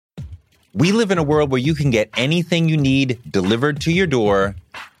We live in a world where you can get anything you need delivered to your door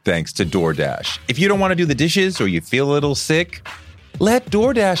thanks to DoorDash. If you don't want to do the dishes or you feel a little sick, let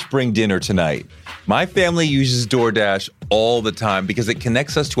DoorDash bring dinner tonight. My family uses DoorDash all the time because it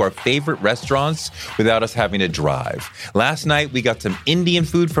connects us to our favorite restaurants without us having to drive. Last night, we got some Indian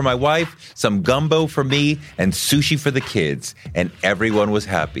food for my wife, some gumbo for me, and sushi for the kids. And everyone was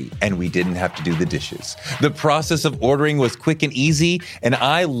happy, and we didn't have to do the dishes. The process of ordering was quick and easy, and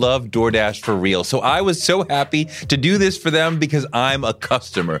I love DoorDash for real. So I was so happy to do this for them because I'm a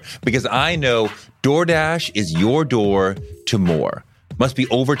customer, because I know DoorDash is your door to more. Must be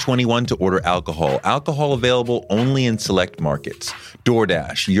over 21 to order alcohol. Alcohol available only in select markets.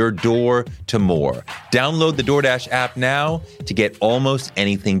 DoorDash, your door to more. Download the DoorDash app now to get almost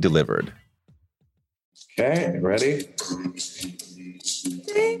anything delivered. Okay, ready?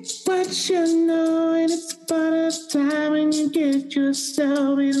 Think what you know, and it's about a time when you get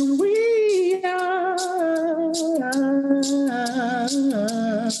yourself in we are.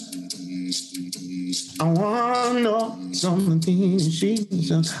 I want to know some of the things she's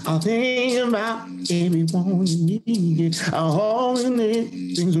done. I'll think about everyone you need. I'll hold in it.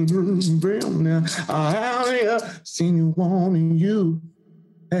 Things are moving real now. I'll have seen you wanting you.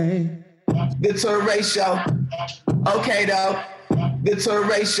 Hey. The Touré Show. Okay, though. The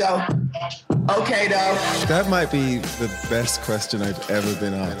Touré Show. Okay, though. That might be the best question I've ever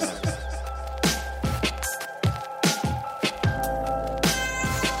been asked.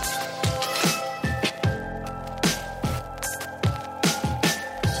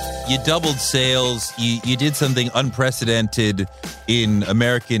 You doubled sales. You did something unprecedented in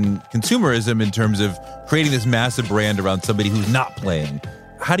American consumerism in terms of creating this massive brand around somebody who's not playing.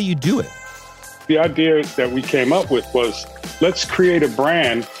 How do you do it? The idea that we came up with was, let's create a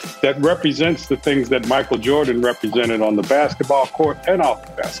brand that represents the things that Michael Jordan represented on the basketball court and off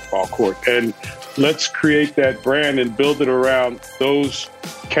the basketball court. And let's create that brand and build it around those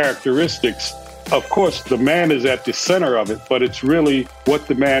characteristics. Of course, the man is at the center of it, but it's really what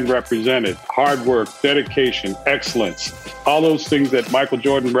the man represented. Hard work, dedication, excellence, all those things that Michael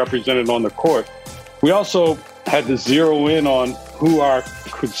Jordan represented on the court. We also had to zero in on who our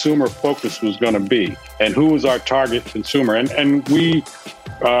consumer focus was going to be and who was our target consumer. And we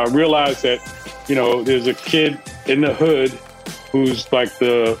realized that, you know, there's a kid in the hood who's like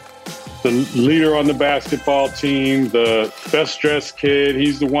the leader on the basketball team, the best dressed kid.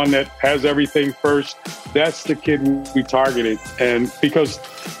 He's the one that has everything first. That's the kid we targeted. And because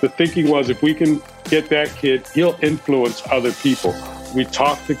the thinking was, if we can get that kid, he'll influence other people. We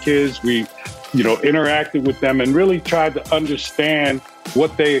talked to kids, we, interacted with them and really tried to understand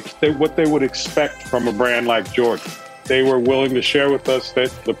what they would expect from a brand like Jordan. They were willing to share with us that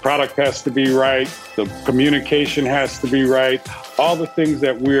the product has to be right, the communication has to be right. All the things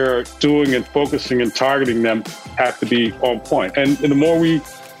that we're doing and focusing and targeting them have to be on point. And the more we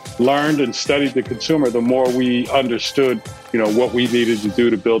learned and studied the consumer, the more we understood, what we needed to do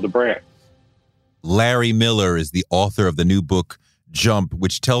to build a brand. Larry Miller is the author of the new book, Jump,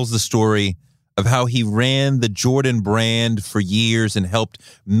 which tells the story of how he ran the Jordan brand for years and helped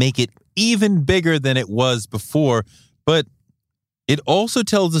make it even bigger than it was before. But it also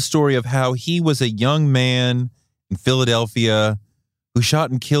tells the story of how he was a young man in Philadelphia who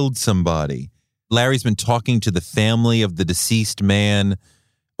shot and killed somebody. Larry's been talking to the family of the deceased man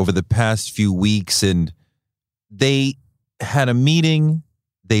over the past few weeks, and they had a meeting.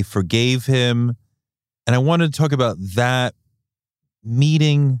 They forgave him. And I wanted to talk about that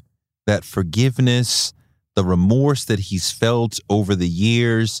meeting, that forgiveness, the remorse that he's felt over the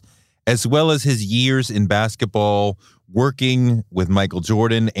years, as well as his years in basketball, working with Michael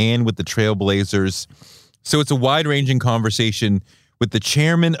Jordan and with the Trailblazers. So it's a wide-ranging conversation with the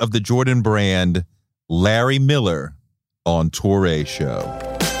chairman of the Jordan brand, Larry Miller, on Touré Show.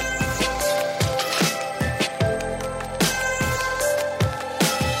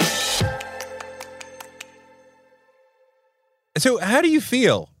 So how do you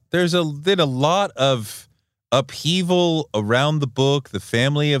feel? There's been a lot of upheaval around the book. The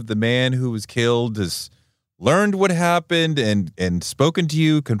family of the man who was killed has learned what happened and spoken to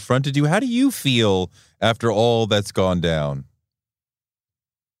you, confronted you. How do you feel after all that's gone down?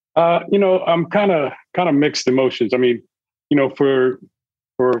 I'm kind of mixed emotions. I mean, for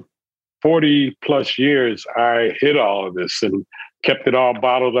 40 plus years, I hid all of this and kept it all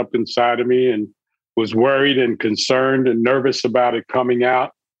bottled up inside of me and was worried and concerned and nervous about it coming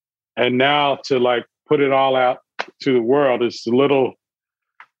out. And now to put it all out to the world is a little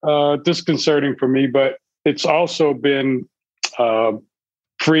disconcerting for me, but it's also been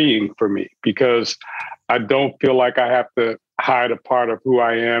freeing for me because I don't feel like I have to hide a part of who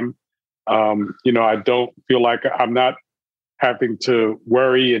I am. I don't feel like I'm not having to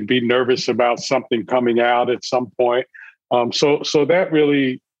worry and be nervous about something coming out at some point. So that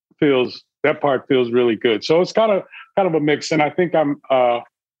really that part feels really good. So it's kind of a mix. And I think I'm,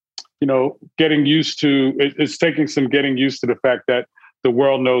 getting used to, it's taking some getting used to the fact that the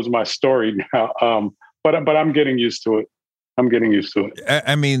world knows my story now. But I'm getting used to it.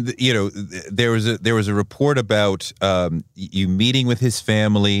 I mean, there was a report about you meeting with his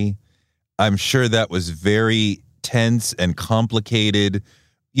family. I'm sure that was very tense and complicated.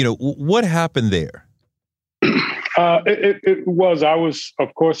 What happened there? It was. I was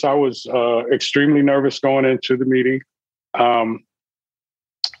extremely nervous going into the meeting.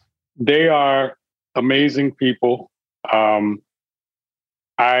 They are amazing people.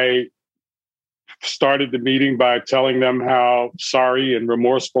 I started the meeting by telling them how sorry and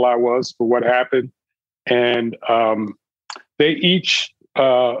remorseful I was for what happened. And they each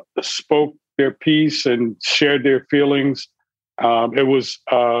spoke their piece and shared their feelings. It was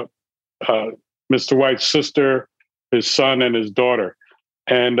Mr. White's sister, his son, and his daughter.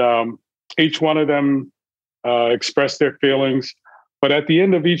 And each one of them expressed their feelings. But at the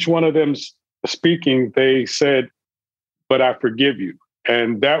end of each one of them speaking, they said, "But I forgive you."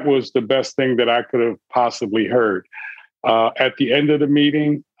 And that was the best thing that I could have possibly heard. At the end of the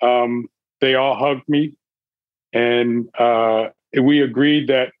meeting, they all hugged me, and we agreed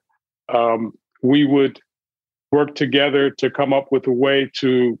that we would work together to come up with a way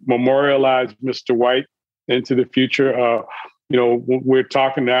to memorialize Mr. White into the future. We're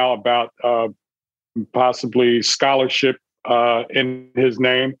talking now about possibly scholarship in his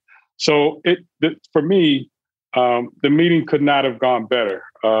name. So for me, the meeting could not have gone better.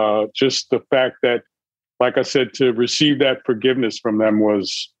 Just the fact that, like I said, to receive that forgiveness from them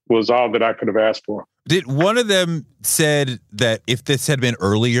was all that I could have asked for. Did one of them said that if this had been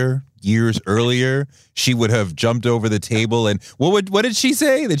years earlier, she would have jumped over the table? And what did she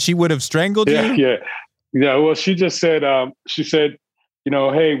say? That she would have strangled you? Yeah. Well, she just said,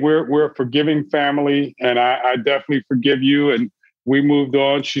 hey, we're a forgiving family, and I definitely forgive you. And we moved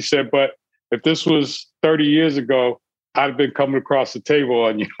on. She said, but if this was 30 years ago, I'd have been coming across the table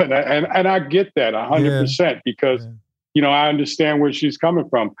on you. And I get that 100% because, I understand where she's coming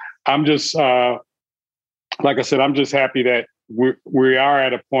from. I'm just, like I said, I'm just happy that we are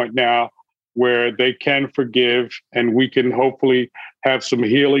at a point now where they can forgive, and we can hopefully have some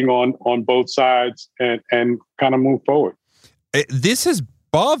healing on both sides and kind of move forward. This has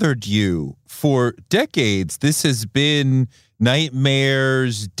bothered you for decades. This has been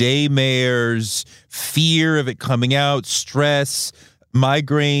nightmares, daymares, fear of it coming out, stress,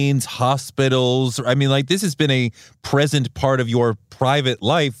 migraines, hospitals. I mean, this has been a present part of your private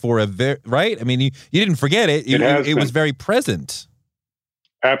life for right? I mean, you didn't forget it. It was very present.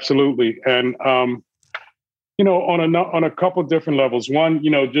 Absolutely. And, on a couple different levels. One,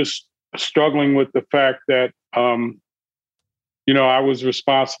 just struggling with the fact that, I was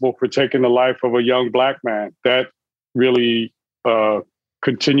responsible for taking the life of a young Black man. That really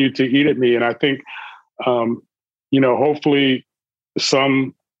continued to eat at me. And I think, hopefully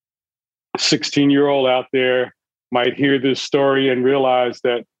some 16-year-old out there might hear this story and realize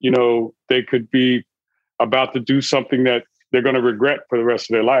that, they could be about to do something that they're going to regret for the rest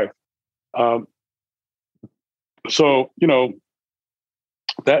of their life. So,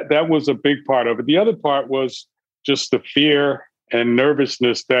 that was a big part of it. The other part was just the fear and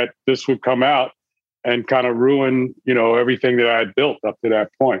nervousness that this would come out and kind of ruin, everything that I had built up to that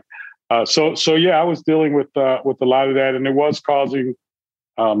point. So yeah, I was dealing with a lot of that, and it was causing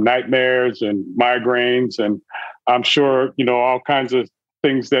nightmares and migraines, and I'm sure, all kinds of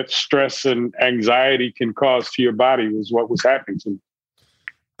things that stress and anxiety can cause to your body was what was happening to me.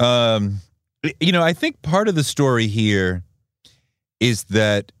 I think part of the story here is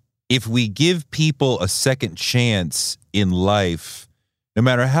that if we give people a second chance in life, no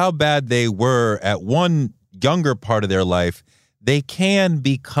matter how bad they were at one younger part of their life, they can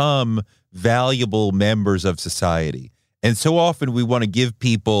become valuable members of society. And so often we want to give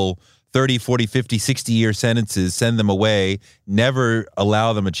people 30, 40, 50, 60-year sentences, send them away, never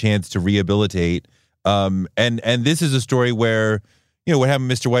allow them a chance to rehabilitate. And this is a story where, what happened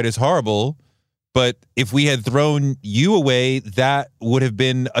to Mr. White is horrible, but if we had thrown you away, that would have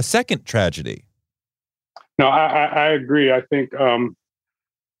been a second tragedy. No, I agree. I think, I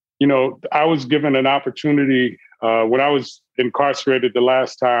was given an opportunity when I was incarcerated the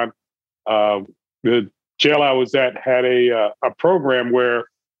last time. The jail I was at had a program where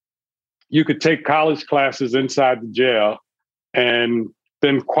you could take college classes inside the jail and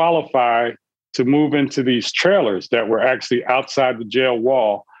then qualify to move into these trailers that were actually outside the jail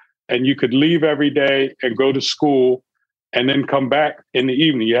wall. and you could leave every day and go to school and then come back in the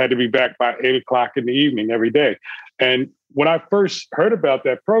evening. You had to be back by 8:00 in the evening every day. And when I first heard about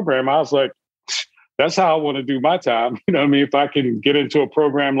that program, I was like, that's how I want to do my time. You know what I mean? If I can get into a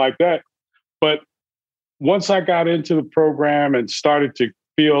program like that. But once I got into the program and started to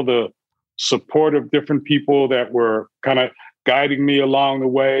feel the support of different people that were kind of guiding me along the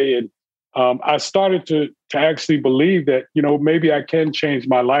way, and I started to actually believe that, maybe I can change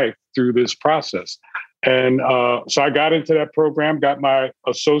my life through this process. And so I got into that program, got my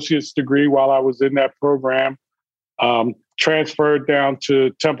associate's degree while I was in that program, transferred down to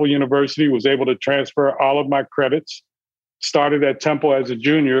Temple University, was able to transfer all of my credits, started at Temple as a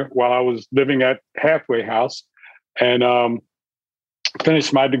junior while I was living at Halfway House, and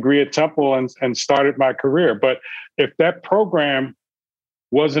finished my degree at Temple and started my career. But if that program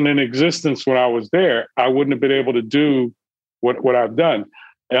wasn't in existence when I was there, I wouldn't have been able to do what I've done.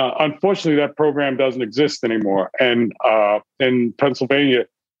 Unfortunately, that program doesn't exist anymore. And in Pennsylvania,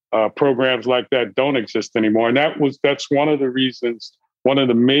 programs like that don't exist anymore. And that's one of the reasons, one of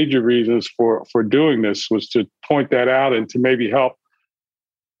the major reasons for doing this was to point that out and to maybe help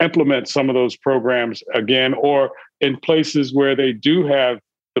implement some of those programs again, or in places where they do have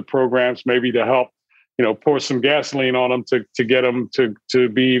the programs, maybe to help, pour some gasoline on them to get them to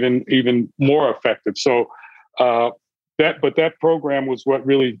be even more effective. So that program was what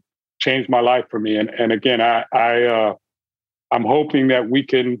really changed my life for me. And again, I'm hoping that we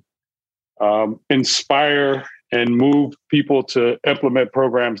can inspire and move people to implement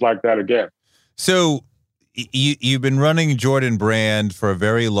programs like that again. So you've been running Jordan Brand for a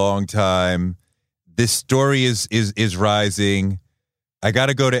very long time. This story is rising. I got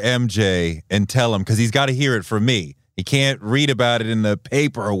to go to MJ and tell him, because he's got to hear it from me. He can't read about it in the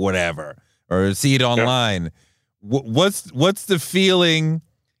paper or whatever, or see it online. Yep. What's the feeling?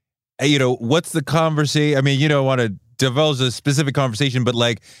 What's the conversation? I mean, you don't want to divulge a specific conversation, but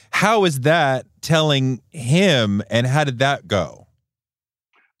like, how is that telling him, and how did that go?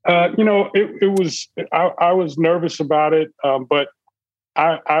 It was, I was nervous about it, but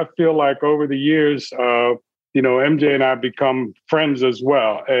I feel like over the years, MJ and I become friends as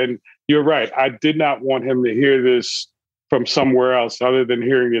well. And you're right. I did not want him to hear this from somewhere else other than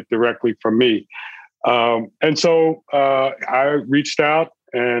hearing it directly from me. And so I reached out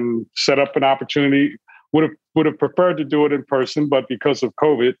and set up an opportunity. Would have preferred to do it in person, but because of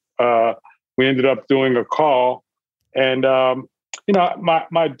COVID, we ended up doing a call. And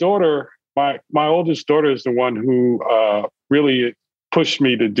my daughter, my oldest daughter, is the one who really pushed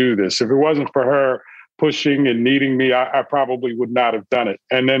me to do this. If it wasn't for her pushing and needing me, I probably would not have done it.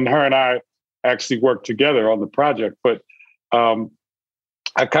 And then her and I actually worked together on the project. But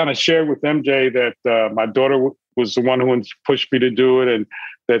I kind of shared with MJ that my daughter was the one who pushed me to do it, and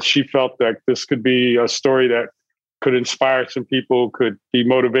that she felt that this could be a story that could inspire some people, could be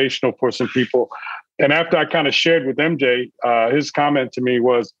motivational for some people. And after I kind of shared with MJ, his comment to me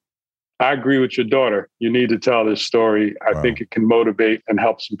was, I agree with your daughter. You need to tell this story. I think it can motivate and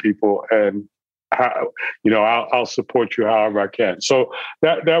help some people. And, I'll support you however I can. So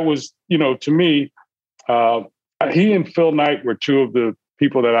that was, to me, he and Phil Knight were two of the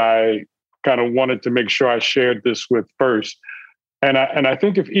people that I kind of wanted to make sure I shared this with first. And I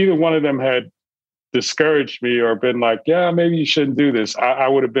think if either one of them had discouraged me or been like, yeah, maybe you shouldn't do this, I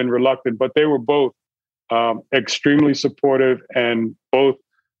would have been reluctant. But they were both extremely supportive, and both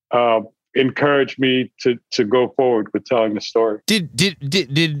encouraged me to go forward with telling the story.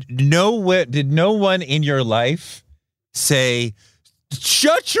 Did no one in your life say,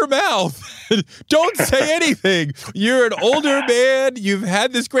 shut your mouth, don't say anything, you're an older man, you've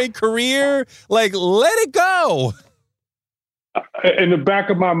had this great career, like, let it go? In the back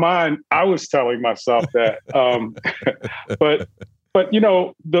of my mind, I was telling myself that. But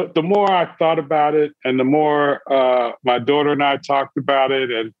the more I thought about it, and the more my daughter and I talked about it,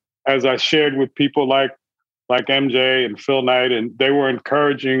 and as I shared with people like MJ and Phil Knight, and they were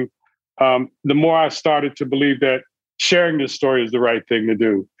encouraging, the more I started to believe that sharing this story is the right thing to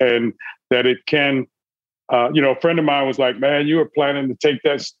do, and that it can. A friend of mine was like, "Man, you were planning to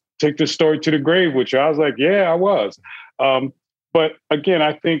take this story to the grave," which I was like, "Yeah, I was." But again,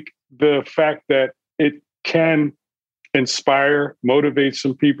 I think the fact that it can inspire, motivate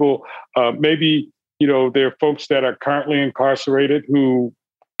some people. Maybe, there are folks that are currently incarcerated who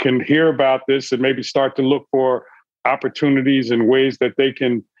can hear about this and maybe start to look for opportunities and ways that they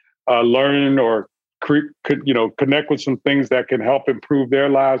can learn or connect with some things that can help improve their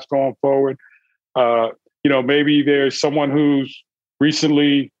lives going forward. Maybe there's someone who's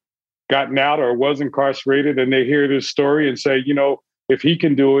recently gotten out or was incarcerated, and they hear this story and say, if he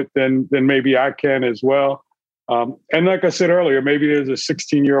can do it, then maybe I can as well. And like I said earlier, maybe there's a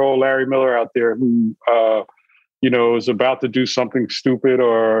 16-year-old Larry Miller out there who, is about to do something stupid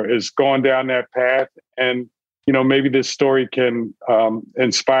or is going down that path. And, maybe this story can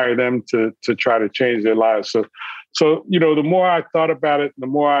inspire them to try to change their lives. So, the more I thought about it, the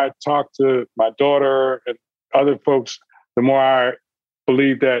more I talked to my daughter and other folks, the more I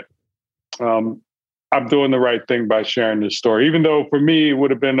believe that I'm doing the right thing by sharing this story, even though for me, it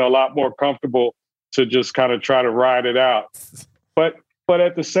would have been a lot more comfortable to just kind of try to ride it out. But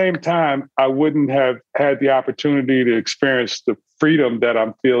at the same time, I wouldn't have had the opportunity to experience the freedom that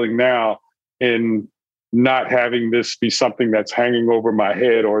I'm feeling now in not having this be something that's hanging over my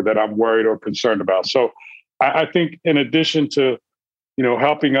head or that I'm worried or concerned about. So I think in addition to,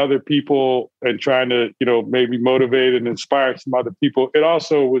 helping other people and trying to, maybe motivate and inspire some other people, it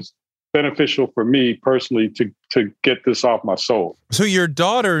also was beneficial for me personally to get this off my soul. So your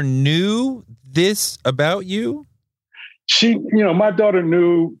daughter knew this about you? She, my daughter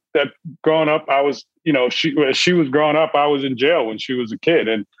knew that growing up, I was, as she was growing up, I was in jail when she was a kid.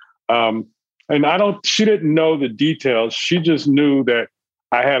 And she didn't know the details. She just knew that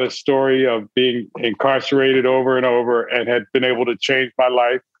I had a story of being incarcerated over and over and had been able to change my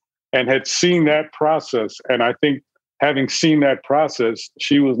life and had seen that process. And I think having seen that process,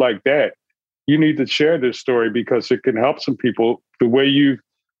 she was like, Dad, you need to share this story because it can help some people. The way you've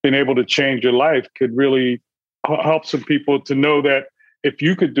been able to change your life could really help some people to know that if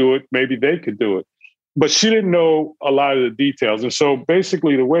you could do it, maybe they could do it. But she didn't know a lot of the details. And so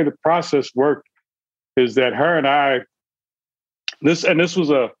basically the way the process worked is that her and I, this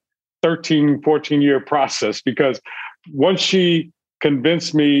was a 13, 14-year process, because once she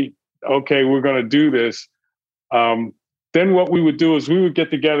convinced me, okay, we're going to do this, then what we would do is we would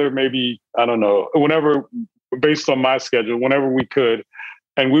get together maybe, I don't know, whenever, based on my schedule, whenever we could,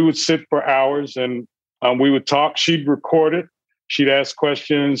 and we would sit for hours and we would talk. She'd record it. She'd ask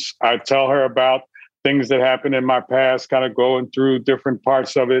questions. I'd tell her about things that happened in my past, kind of going through different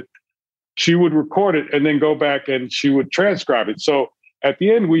parts of it. She would record it and then go back and she would transcribe it. So at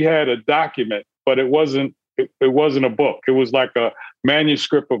the end, we had a document, but it wasn't a book. It was like a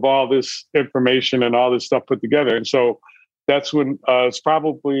manuscript of all this information and all this stuff put together. And so that's when it's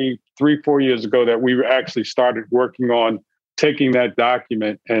probably 3-4 years ago that we actually started working on taking that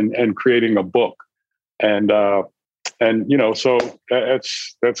document and creating a book. And so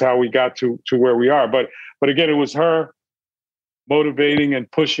that's how we got to where we are. But again, it was her motivating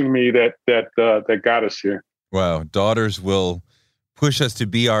and pushing me that got us here. Wow. Daughters will push us to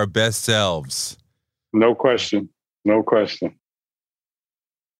be our best selves. No question. No question.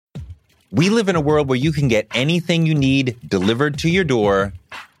 We live in a world where you can get anything you need delivered to your door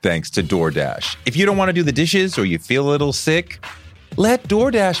thanks to DoorDash. If you don't want to do the dishes or you feel a little sick, let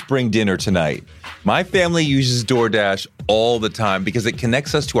DoorDash bring dinner tonight. My family uses DoorDash all the time because it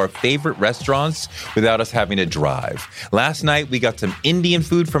connects us to our favorite restaurants without us having to drive. Last night, we got some Indian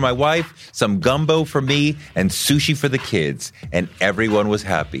food for my wife, some gumbo for me, and sushi for the kids. And everyone was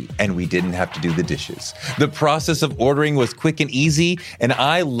happy, and we didn't have to do the dishes. The process of ordering was quick and easy, and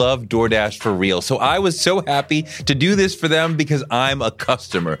I love DoorDash for real. So I was so happy to do this for them because I'm a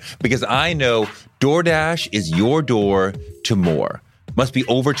customer, because I know DoorDash is your door to more. Must be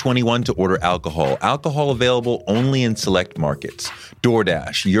over 21 to order alcohol. Alcohol available only in select markets.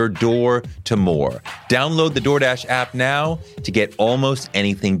 DoorDash, your door to more. Download the DoorDash app now to get almost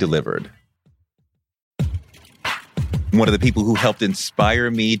anything delivered. One of the people who helped inspire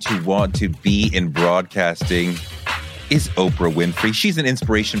me to want to be in broadcasting is Oprah Winfrey. She's an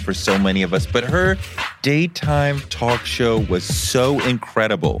inspiration for so many of us, but her daytime talk show was so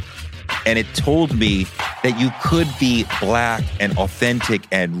incredible. And it told me that you could be Black and authentic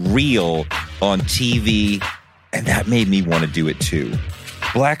and real on TV. And that made me want to do it too.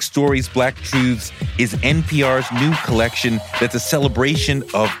 Black Stories, Black Truths is NPR's new collection that's a celebration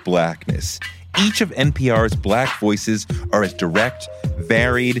of Blackness. Each of NPR's Black voices are as direct,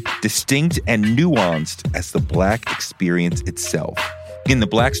 varied, distinct, and nuanced as the Black experience itself. In the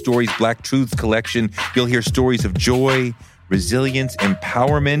Black Stories, Black Truths collection, you'll hear stories of joy, resilience,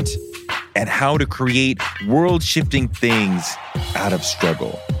 empowerment, and how to create world-shifting things out of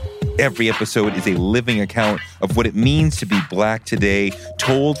struggle. Every episode is a living account of what it means to be Black today,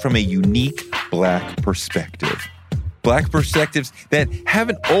 told from a unique Black perspective. Black perspectives that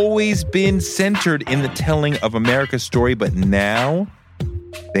haven't always been centered in the telling of America's story, but now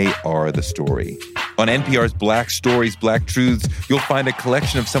they are the story. On NPR's Black Stories, Black Truths, you'll find a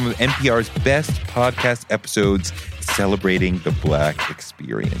collection of some of NPR's best podcast episodes celebrating the Black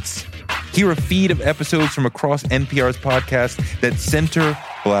experience. Hear a feed of episodes from across NPR's podcasts that center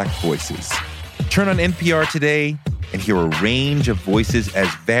Black voices. Turn on NPR today and hear a range of voices as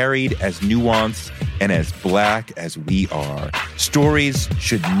varied, as nuanced, and as Black as we are. Stories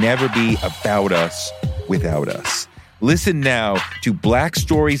should never be about us without us. Listen now to Black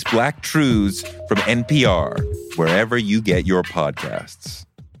Stories, Black Truths from NPR, wherever you get your podcasts.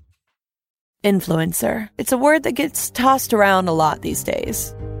 Influencer. It's a word that gets tossed around a lot these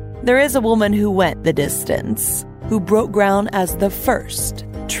days. There is a woman who went the distance, who broke ground as the first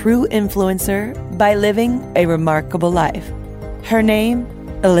true influencer by living a remarkable life. Her name,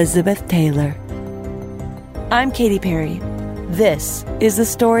 Elizabeth Taylor. I'm Katy Perry. This is the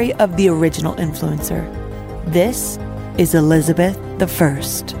story of the original influencer. This is Elizabeth the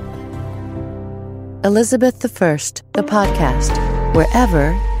First. Elizabeth the First, the podcast,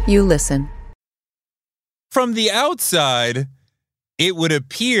 wherever you listen. From the outside, it would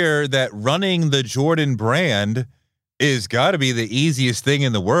appear that running the Jordan brand is got to be the easiest thing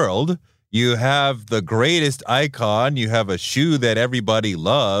in the world. You have the greatest icon. You have a shoe that everybody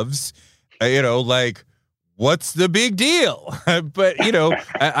loves. What's the big deal? But,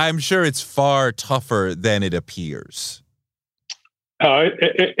 I'm sure it's far tougher than it appears.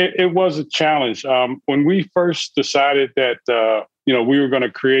 It was a challenge. When we first decided that, we were going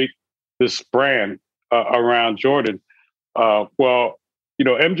to create this brand around Jordan,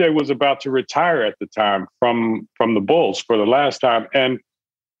 MJ was about to retire at the time from the Bulls for the last time. And,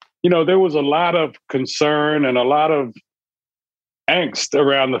 there was a lot of concern and a lot of angst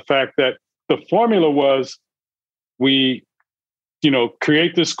around the fact that the formula was we,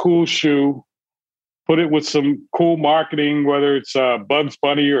 create this cool shoe, put it with some cool marketing, whether it's Bugs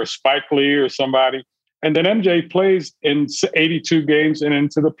Bunny or Spike Lee or somebody. And then MJ plays in 82 games and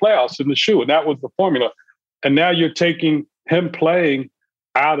into the playoffs in the shoe. And that was the formula. And now you're taking him playing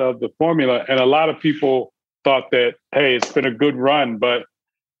out of the formula. And a lot of people thought that, hey, it's been a good run, but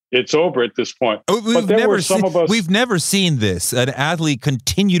it's over at this point. We've never seen this, an athlete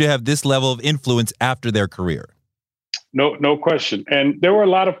continue to have this level of influence after their career. No question. And there were a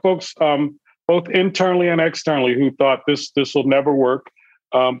lot of folks, both internally and externally, who thought this will never work.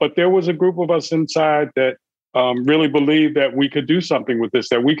 But there was a group of us inside that really believed that we could do something with this,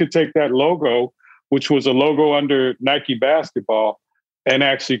 that we could take that logo, which was a logo under Nike basketball, and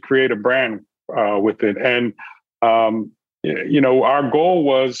actually create a brand with it. And, our goal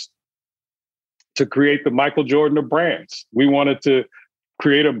was to create the Michael Jordan of brands. We wanted to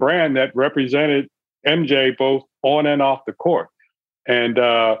create a brand that represented MJ both on and off the court. And,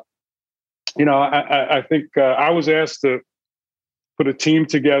 I think I was asked to put a team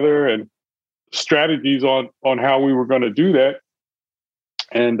together and strategies on how we were going to do that.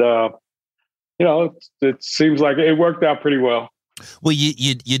 And, it seems like it worked out pretty well. Well,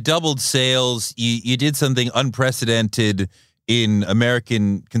 you doubled sales. You did something unprecedented in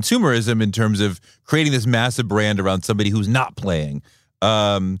American consumerism in terms of creating this massive brand around somebody who's not playing.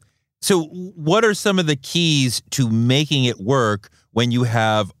 So what are some of the keys to making it work when you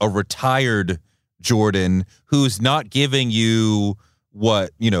have a retired Jordan who's not giving you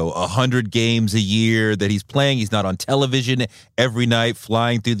 100 games a year that he's playing? He's not on television every night,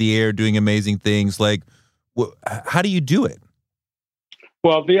 flying through the air, doing amazing things. How do you do it?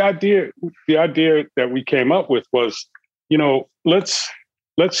 Well, the idea that we came up with was,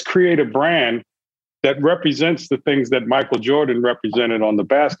 let's create a brand that represents the things that Michael Jordan represented on the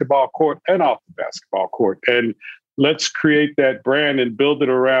basketball court and off the basketball court. And let's create that brand and build it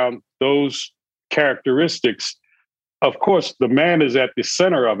around those characteristics. Of course, the man is at the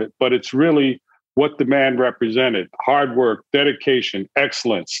center of it, but it's really what the man represented: hard work, dedication,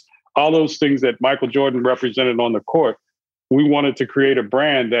 excellence, all those things that Michael Jordan represented on the court. We wanted to create a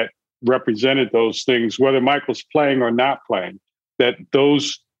brand that represented those things, whether Michael's playing or not playing, that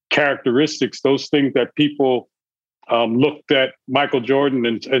those characteristics, those things that people looked at Michael Jordan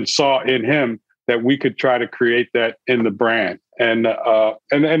and saw in him, that we could try to create that in the brand. And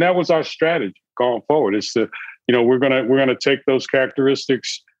that was our strategy going forward, is to, we're gonna take those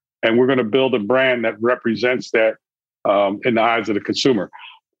characteristics and we're gonna build a brand that represents that in the eyes of the consumer.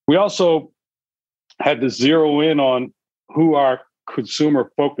 We also had to zero in on who our consumer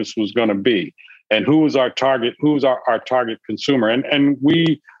focus was going to be and who was our target consumer. And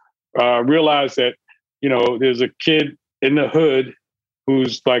we realized that, there's a kid in the hood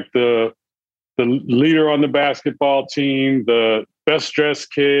who's like the leader on the basketball team, the best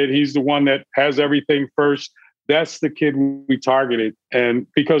dressed kid. He's the one that has everything first. That's the kid we targeted. And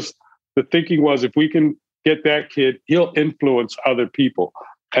because the thinking was, if we can get that kid, he'll influence other people.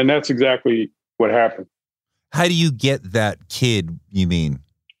 And that's exactly what happened. How do you get that kid, you mean?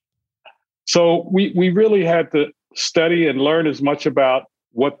 So we really had to study and learn as much about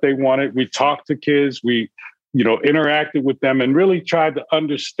what they wanted. We talked to kids, we interacted with them, and really tried to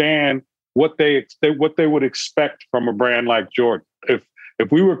understand what they would expect from a brand like Jordan.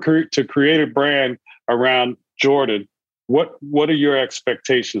 If we were to create a brand around Jordan, what are your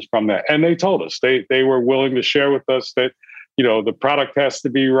expectations from that? And they told us they were willing to share with us that the product has to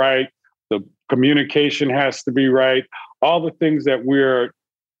be right, the communication has to be right, all the things that we're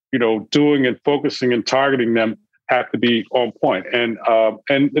doing and focusing and targeting them have to be on point. And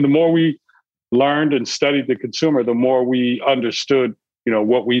the more we learned and studied the consumer, the more we understood,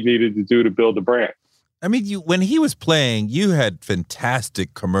 what we needed to do to build a brand. I mean, when he was playing, you had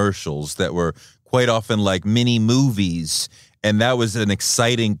fantastic commercials that were quite often like mini movies, and that was an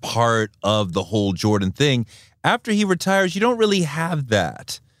exciting part of the whole Jordan thing. After he retires, you don't really have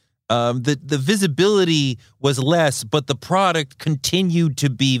that. The visibility was less, but the product continued to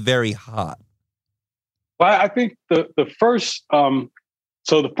be very hot. Well, I think the first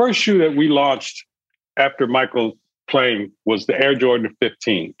shoe that we launched after Michael playing was the Air Jordan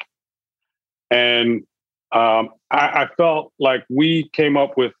 15. And I felt like we came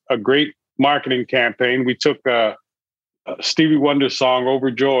up with a great marketing campaign. We took a Stevie Wonder song,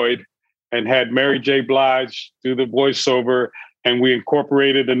 Overjoyed, and had Mary J. Blige do the voiceover, and we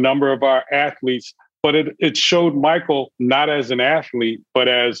incorporated a number of our athletes. But it showed Michael not as an athlete, but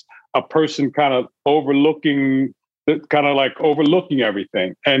as a person kind of overlooking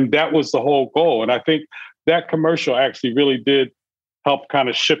everything. And that was the whole goal. And I think that commercial actually really did help kind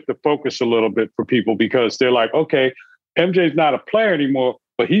of shift the focus a little bit for people, because they're like, okay, MJ's not a player anymore,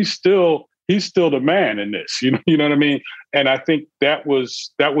 but he's still the man in this. You know what I mean? And I think that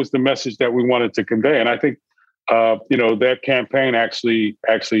was the message that we wanted to convey. And I think that campaign actually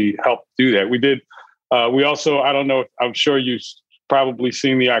helped do that. We did. We also, I don't know, I'm sure you've probably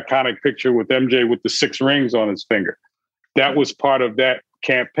seen the iconic picture with MJ with the 6 rings on his finger. That was part of that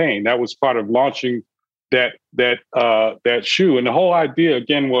campaign. That was part of launching that shoe. And the whole idea,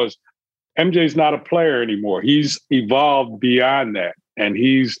 again, was MJ's not a player anymore. He's evolved beyond that. And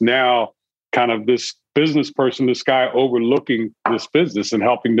he's now kind of this business person, this guy overlooking this business and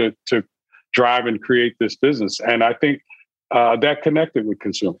helping to drive and create this business. And I think that connected with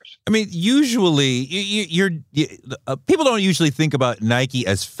consumers. I mean, usually people don't usually think about Nike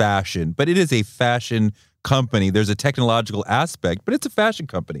as fashion, but it is a fashion company. There's a technological aspect, but it's a fashion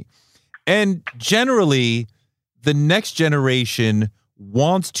company. And generally, the next generation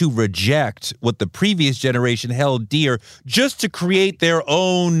wants to reject what the previous generation held dear just to create their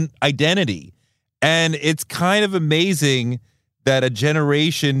own identity. And it's kind of amazing that a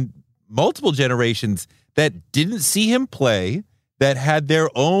generation, multiple generations, that didn't see him play, that had their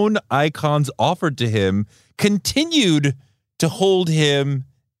own icons offered to him, continued to hold him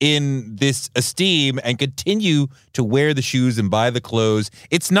in this esteem and continue to wear the shoes and buy the clothes.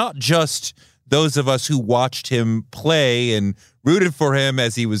 It's not just those of us who watched him play and rooted for him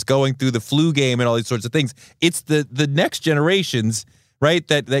as he was going through the flu game and all these sorts of things. It's the next generations, right,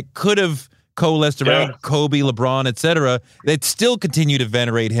 that could have coalesced around Kobe, LeBron, etc., that still continue to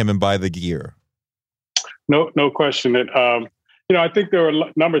venerate him and buy the gear. No question. That I think there were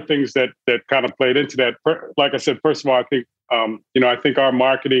a number of things that kind of played into that. Like I said, first of all, I think I think our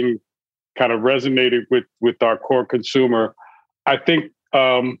marketing kind of resonated with our core consumer. I think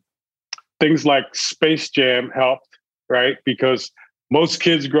things like Space Jam helped, right? Because most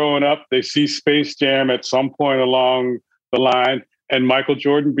kids growing up, they see Space Jam at some point along the line, and Michael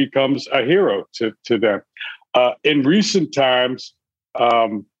Jordan becomes a hero to them. In recent times,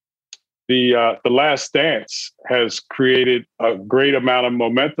 the Last Dance has created a great amount of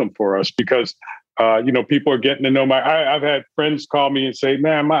momentum for us because people are getting to know I've had friends call me and say,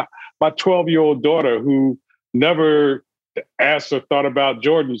 man, my 12-year-old daughter who never asked or thought about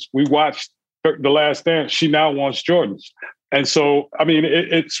Jordans, we watched The Last Dance. She now wants Jordans. And so, I mean,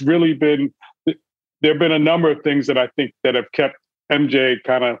 it's really been, there have been a number of things that I think that have kept MJ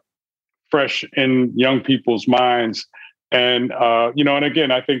kind of fresh in young people's minds. And, and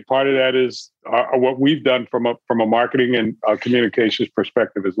again, I think part of that is what we've done from a marketing and communications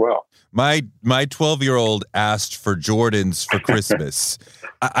perspective as well. My 12-year-old asked for Jordans for Christmas.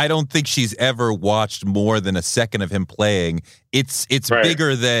 I don't think she's ever watched more than a second of him playing. It's right.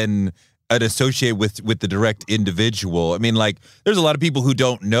 Bigger than an associate with the direct individual. I mean, like, there's a lot of people who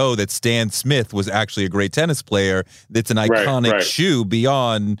don't know that Stan Smith was actually a great tennis player. That's an iconic shoe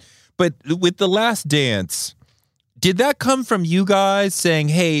beyond. But with The Last Dance, did that come from you guys saying,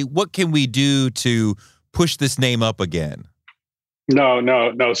 hey, what can we do to push this name up again?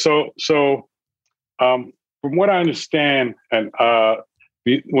 No. So from what I understand, and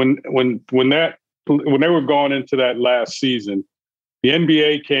when they were going into that last season, the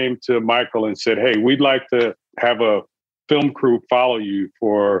NBA came to Michael and said, "Hey, we'd like to have a film crew follow you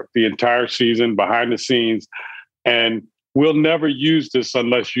for the entire season behind the scenes, and we'll never use this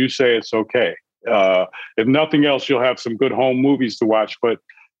unless you say it's okay. If nothing else, you'll have some good home movies to watch, but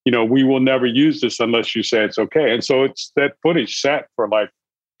we will never use this unless you say it's okay." And so that footage sat for like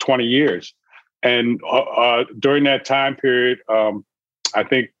 20 years. And during that time period, I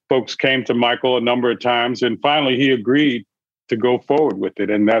think folks came to Michael a number of times, and finally he agreed to go forward with it.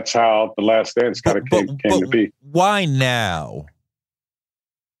 And that's how The Last Dance kind of came to be. Why now?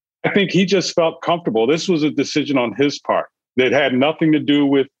 I think he just felt comfortable. This was a decision on his part that had nothing to do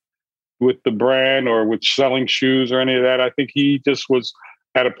with the brand or with selling shoes or any of that. I think he just was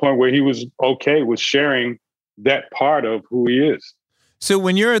at a point where he was okay with sharing that part of who he is. So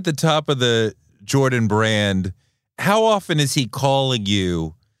when you're at the top of the Jordan brand, how often is he calling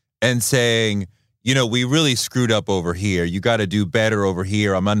you and saying, we really screwed up over here. You got to do better over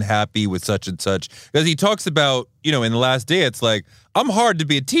here. I'm unhappy with such and such. Because he talks about, in The Last Day, it's like, I'm hard to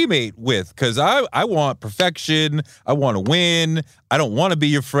be a teammate with because I want perfection. I want to win. I don't want to be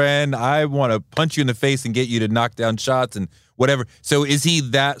your friend. I want to punch you in the face and get you to knock down shots and whatever. So is he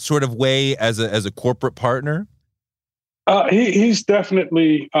that sort of way as a corporate partner? He's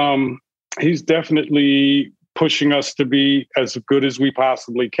definitely pushing us to be as good as we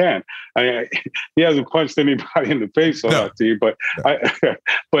possibly can. He hasn't punched anybody in the face on that team, but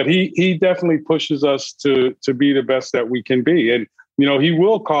he definitely pushes us to be the best that we can be. And he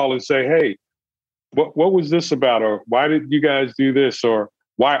will call and say, "Hey, what was this about?" Or "Why did you guys do this?" Or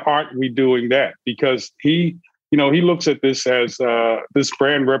 "Why aren't we doing that?" Because he looks at this as this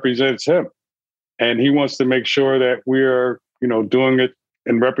brand represents him, and he wants to make sure that we're doing it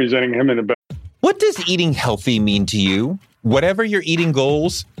and representing him in the best. What does eating healthy mean to you? Whatever your eating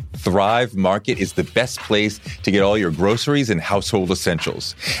goals, Thrive Market is the best place to get all your groceries and household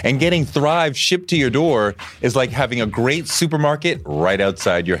essentials. And getting Thrive shipped to your door is like having a great supermarket right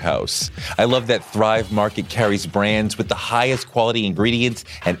outside your house. I love that Thrive Market carries brands with the highest quality ingredients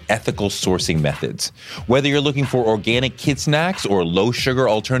and ethical sourcing methods. Whether you're looking for organic kid snacks or low sugar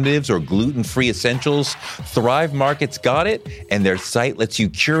alternatives or gluten-free essentials, Thrive Market's got it, and their site lets you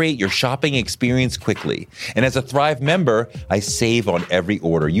curate your shopping experience quickly. And as a Thrive member, I save on every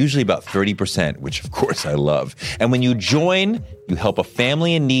order, usually about 30%, which of course I love. And when you join, you help a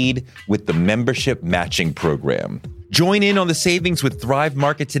family in need with the membership matching program. Join in on the savings with Thrive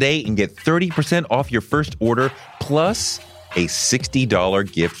Market today and get 30% off your first order plus a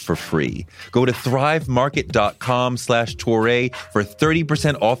 $60 gift for free. Go to thrivemarket.com/Toure for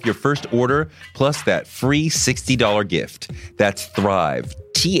 30% off your first order plus that free $60 gift. That's Thrive,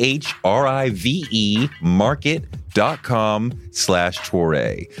 THRIVE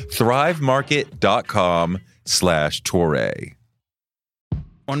market.com/Toure. thrivemarket.com/Toure.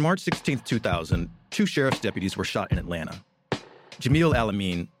 On March 16th, 2000, 2 sheriff's deputies were shot in Atlanta. Jamil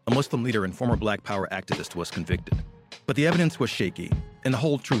Al-Amin, a Muslim leader and former Black Power activist, was convicted. But the evidence was shaky, and the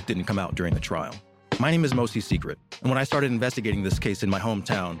whole truth didn't come out during the trial. My name is Mosi Secret, and when I started investigating this case in my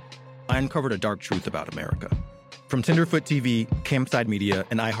hometown, I uncovered a dark truth about America. From Tenderfoot TV, Campside Media,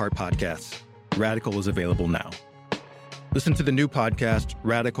 and iHeart Podcasts, Radical is available now. Listen to the new podcast,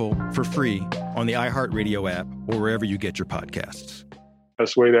 Radical, for free on the iHeart Radio app or wherever you get your podcasts.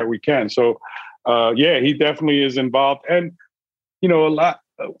 Best way that we can. So, he definitely is involved. And, a lot,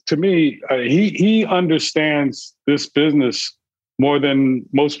 to me, he understands this business more than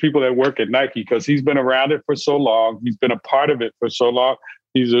most people that work at Nike because he's been around it for so long. He's been a part of it for so long.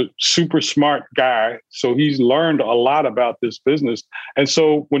 He's a super smart guy. So he's learned a lot about this business. And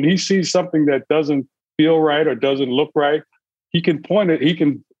so when he sees something that doesn't feel right or doesn't look right, he can point it, he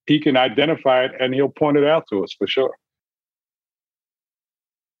can identify it, and he'll point it out to us for sure.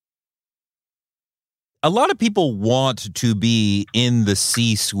 A lot of people want to be in the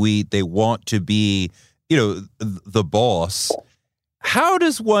C-suite. They want to be, the boss. How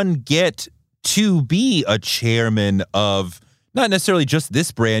does one get to be a chairman of not necessarily just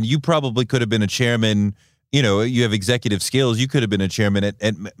this brand? You probably could have been a chairman, you have executive skills. You could have been a chairman at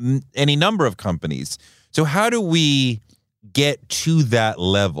any number of companies. So how do we get to that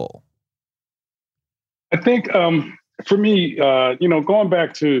level? I think for me, going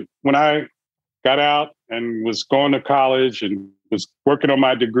back to when I got out and was going to college and was working on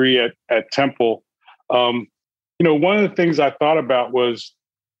my degree at Temple, one of the things I thought about was,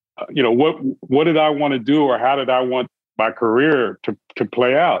 what did I want to do or how did I want my career to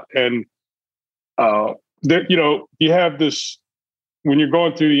play out? And, you have this when you're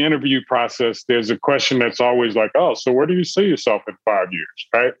going through the interview process, there's a question that's always like, oh, so where do you see yourself in 5 years,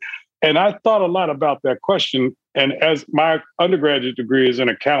 right? And I thought a lot about that question. And as my undergraduate degree is in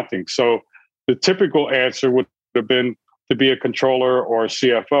accounting, so the typical answer would have been to be a controller or a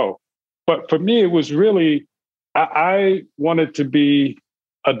CFO. But for me, it was really, I wanted to be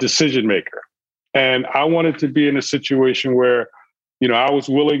a decision maker. And I wanted to be in a situation where, I was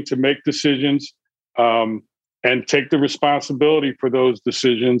willing to make decisions and take the responsibility for those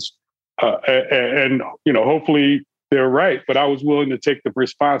decisions. And hopefully they're right, but I was willing to take the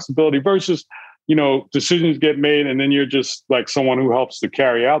responsibility versus, decisions get made and then you're just like someone who helps to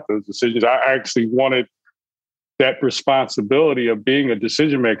carry out those decisions. I actually wanted that responsibility of being a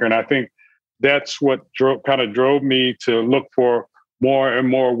decision maker. And I think that's what drove me to look for more and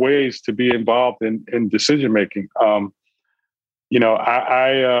more ways to be involved in decision making.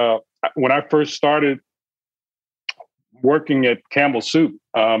 When I first started working at Campbell Soup,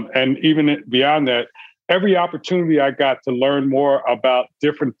 and even beyond that, every opportunity I got to learn more about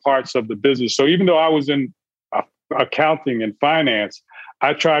different parts of the business. So even though I was in accounting and finance,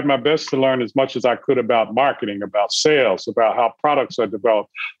 I tried my best to learn as much as I could about marketing, about sales, about how products are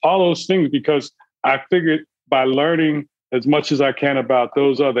developed, all those things, because I figured by learning as much as I can about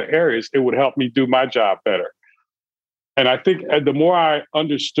those other areas, it would help me do my job better. And I think the more I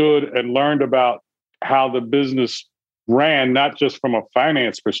understood and learned about how the business ran, not just from a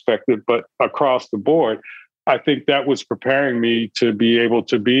finance perspective, but across the board, I think that was preparing me to be able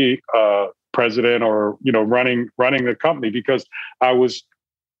to be president or, running the company, because I was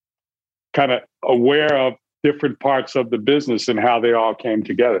kind of aware of different parts of the business and how they all came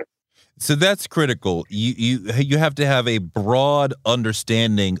together. So that's critical. You have to have a broad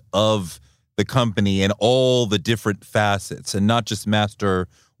understanding of the company and all the different facets, and not just master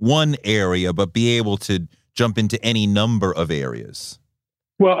one area, but be able to jump into any number of areas.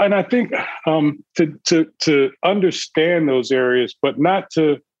 Well, and I think to understand those areas, but not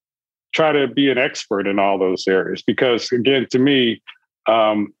to try to be an expert in all those areas, because again, to me,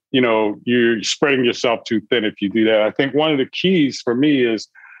 you're spreading yourself too thin if you do that. I think one of the keys for me is,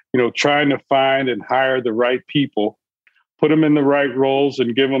 trying to find and hire the right people, put them in the right roles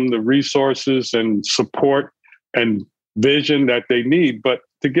and give them the resources and support and vision that they need, but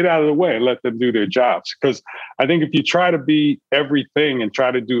to get out of the way and let them do their jobs. Because I think if you try to be everything and try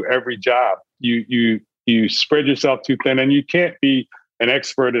to do every job, you spread yourself too thin and you can't be an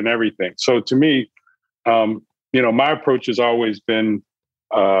expert in everything. So to me, my approach has always been,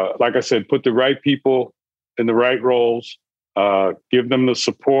 like I said, put the right people in the right roles, give them the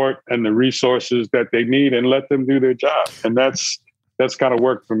support and the resources that they need and let them do their job. And that's kind of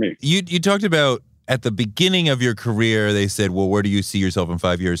worked for me. You talked about at the beginning of your career, they said, well, where do you see yourself in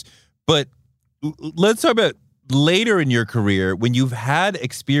 5 years? But let's talk about later in your career when you've had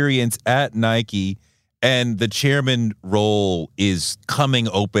experience at Nike and the chairman role is coming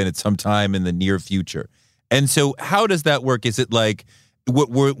open at some time in the near future. And so how does that work? Is it like,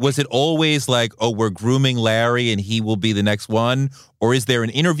 was it always like, oh, we're grooming Larry and he will be the next one? Or is there an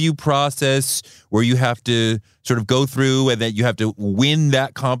interview process where you have to sort of go through and that you have to win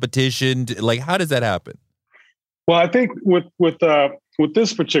that competition? Like, how does that happen? Well, I think with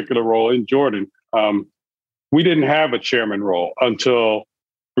this particular role in Jordan, we didn't have a chairman role until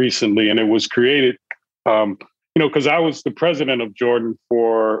recently. And it was created, because I was the president of Jordan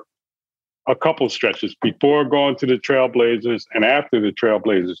for a couple of stretches before going to the Trailblazers and after the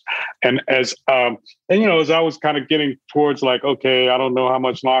Trailblazers. And as I was kind of getting towards like, okay, I don't know how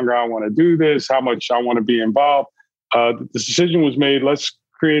much longer I want to do this, how much I want to be involved. The decision was made, let's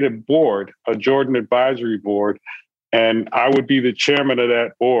create a board, a Jordan advisory board. And I would be the chairman of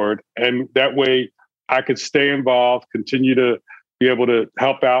that board. And that way I could stay involved, continue to be able to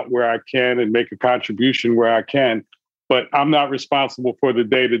help out where I can and make a contribution where I can. But I'm not responsible for the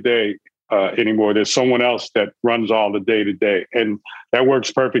day-to-day anymore. There's someone else that runs all the day-to-day. And that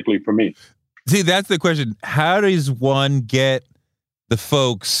works perfectly for me. See, that's the question. How does one get the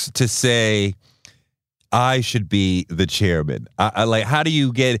folks to say, I should be the chairman? Like, how do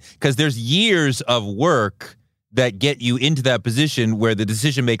you get, because there's years of work that get you into that position where the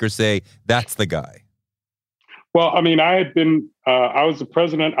decision makers say, that's the guy. Well, I mean, I was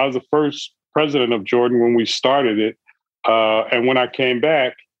the first president of Jordan when we started it. And when I came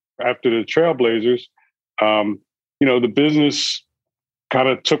back after the Trailblazers, the business kind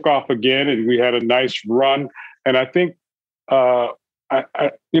of took off again and we had a nice run. And I think, I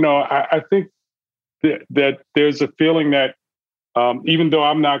think that there's a feeling that even though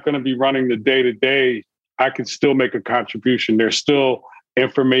I'm not going to be running the day-to-day, I can still make a contribution. There's still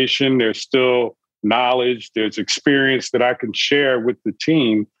information. There's still knowledge, there's experience that I can share with the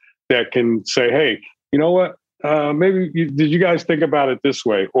team that can say, hey, you know what? Did you guys think about it this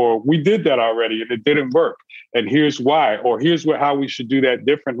way? Or we did that already and it didn't work. And here's why. Or here's how we should do that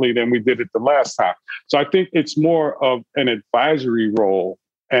differently than we did it the last time. So I think it's more of an advisory role.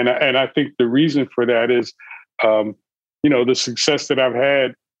 And I think the reason for that is, the success that I've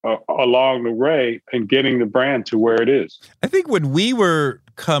had along the way and getting the brand to where it is. I think when we were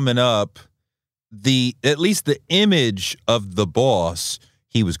coming up, at least the image of the boss,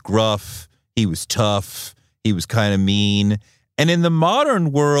 he was gruff, he was tough, he was kind of mean. And in the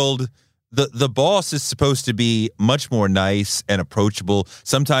modern world, the boss is supposed to be much more nice and approachable.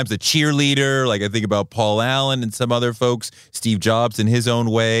 Sometimes a cheerleader, like I think about Paul Allen and some other folks, Steve Jobs in his own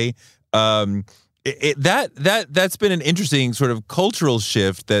way. That's been an interesting sort of cultural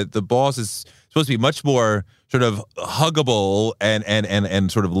shift, that the boss is supposed to be much more sort of huggable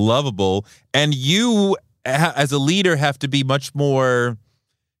and sort of lovable. And you, as a leader, have to be much more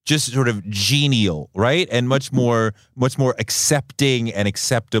just sort of genial, right? And much more accepting and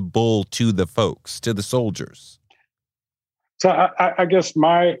acceptable to the folks, to the soldiers. So I guess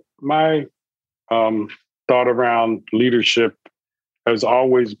my thought around leadership has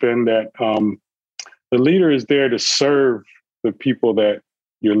always been that the leader is there to serve the people that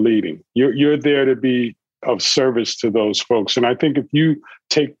you're leading. You're there to be of service to those folks. And I think if you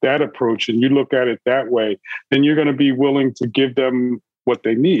take that approach and you look at it that way, then you're going to be willing to give them what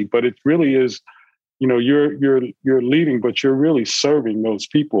they need. But it really is, you're leading, but you're really serving those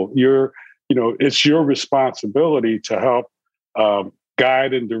people. It's your responsibility to help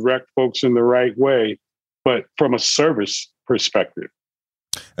guide and direct folks in the right way, but from a service perspective.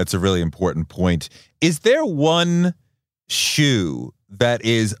 That's a really important point. Is there one shoe that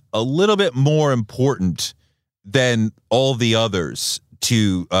is a little bit more important than all the others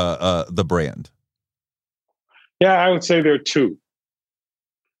to the brand? Yeah, I would say there are two.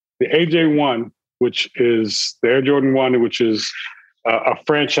 The AJ1, which is the Air Jordan 1, which is a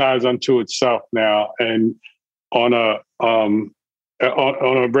franchise unto itself now, and on a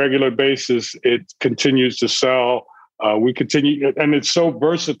regular basis, it continues to sell. We continue, and it's so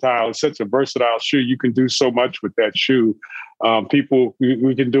versatile. It's such a versatile shoe. You can do so much with that shoe.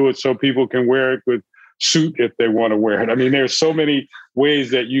 We can do it so people can wear it with suit if they want to wear it. I mean, there's so many ways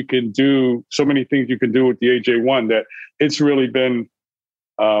that you can do, so many things you can do with the AJ1 that it's really been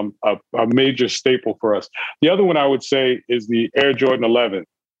a major staple for us. The other one I would say is the Air Jordan 11.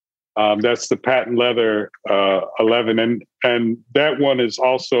 That's the patent leather 11, and that one is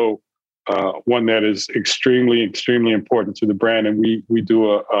also one that is extremely, extremely important to the brand, and we do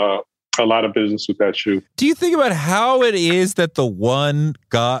a lot of business with that shoe. Do you think about how it is that the one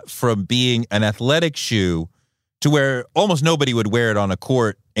got from being an athletic shoe to where almost nobody would wear it on a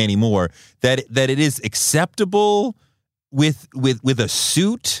court anymore, that it is acceptable with a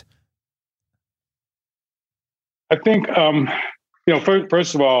suit? I think,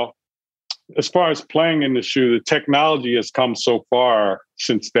 first of all, as far as playing in the shoe, the technology has come so far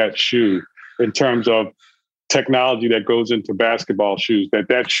since that shoe in terms of technology that goes into basketball shoes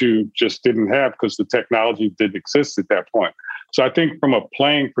that shoe just didn't have because the technology didn't exist at that point. So I think from a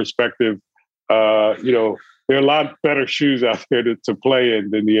playing perspective, there are a lot better shoes out there to play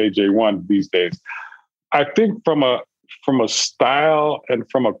in than the AJ1 these days. I think from a style and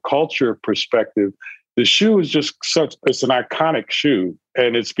from a culture perspective, the shoe is just it's an iconic shoe,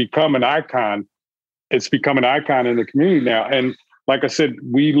 and it's become an icon. It's become an icon in the community now. And like I said,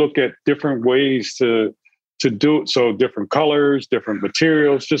 we look at different ways to do it. So different colors, different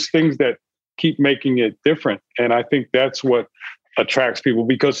materials, just things that keep making it different. And I think that's what attracts people,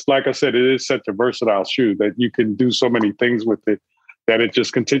 because like I said, it is such a versatile shoe that you can do so many things with it that it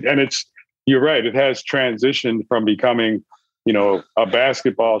just continues. And you're right, it has transitioned from becoming, a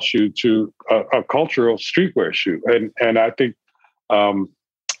basketball shoe to a cultural streetwear shoe. And I think,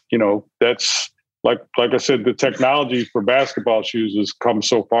 that's like I said, the technology for basketball shoes has come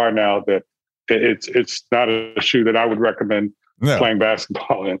so far now that it's not a shoe that I would recommend playing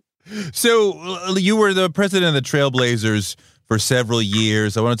basketball in. So you were the president of the Trailblazers for several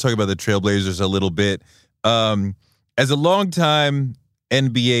years. I want to talk about the Trailblazers a little bit. As a longtime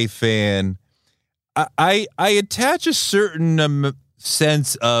NBA fan, I attach a certain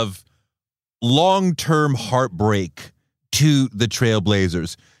sense of long-term heartbreak to the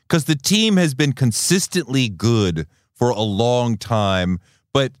Trailblazers because the team has been consistently good for a long time,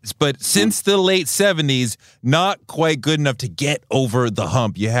 but since the late 70s, not quite good enough to get over the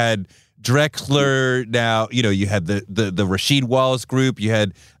hump. You had Drexler, now you had the Rasheed Wallace group, you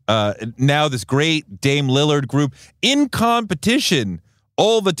had now this great Dame Lillard group in competition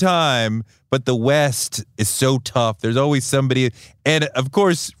all the time, but the West is so tough. There's always somebody. And, of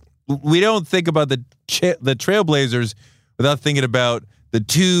course, we don't think about the Trailblazers without thinking about the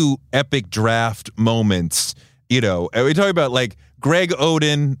two epic draft moments. You know, and we talk about like Greg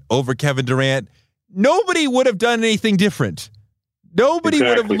Oden over Kevin Durant. Nobody would have done anything different. Nobody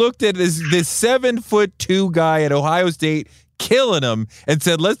would have looked at this 7'2" guy at Ohio State killing him and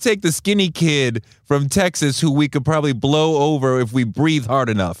said, let's take the skinny kid from Texas who we could probably blow over if we breathe hard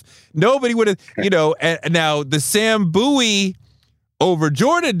enough. Nobody would have, you know, and now the Sam Bowie over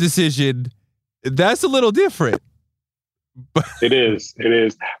Jordan decision, that's a little different. It is.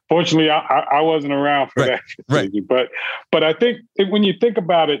 Fortunately, I wasn't around for that decision. But I think when you think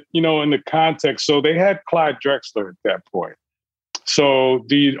about it, you know, in the context, so they had Clyde Drexler at that point. So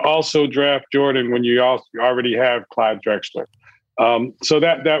do you also draft Jordan when you already have Clyde Drexler? So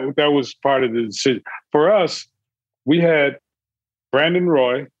that was part of the decision. For us, we had Brandon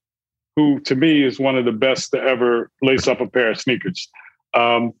Roy, who to me is one of the best to ever lace up a pair of sneakers.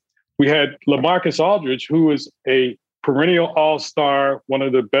 We had LaMarcus Aldridge, who is a perennial all-star, one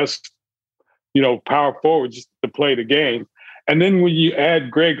of the best, you know, power forwards to play the game. And then when you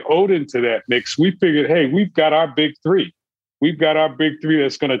add Greg Oden to that mix, we figured, hey, we've got our big three. We've got our big three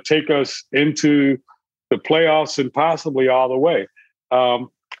that's going to take us into the playoffs and possibly all the way.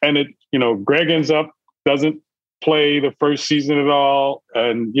 And it, you know, Greg doesn't play the first season at all.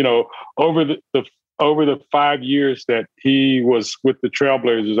 And, you know, over the 5 years that he was with the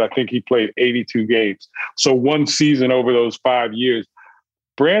Trailblazers, I think he played 82 games. So one season over those 5 years.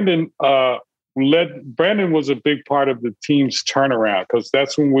 Brandon was a big part of the team's turnaround because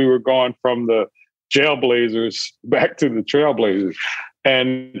that's when we were going from the Jailblazers back to the Trailblazers.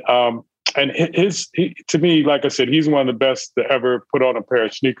 And to me, like I said, he's one of the best to ever put on a pair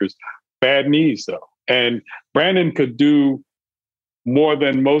of sneakers. Bad knees, though. And Brandon could do more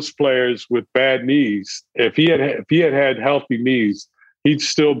than most players with bad knees. If he had healthy knees, he'd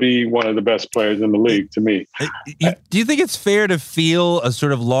still be one of the best players in the league to me. Do you think it's fair to feel a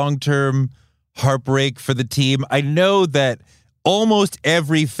sort of long-term heartbreak for the team? I know that almost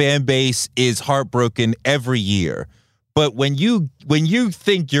every fan base is heartbroken every year, but when you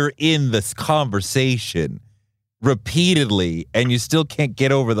think you're in this conversation repeatedly and you still can't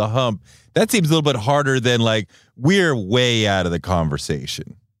get over the hump, that seems a little bit harder than like we're way out of the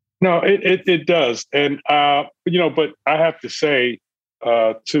conversation. No, it does. And, you know, but I have to say,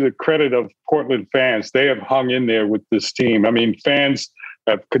 to the credit of Portland fans, they have hung in there with this team. I mean, fans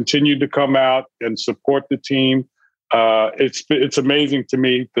have continued to come out and support the team. It's amazing to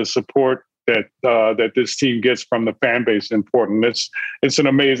me, the support that this team gets from the fan base in Portland. It's an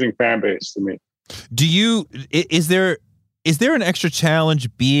amazing fan base to me. Is there an extra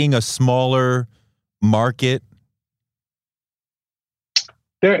challenge being a smaller market?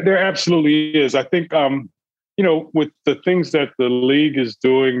 There absolutely is. I think, you know, with the things that the league is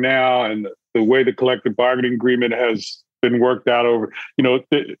doing now and the way the collective bargaining agreement has been worked out over, you know,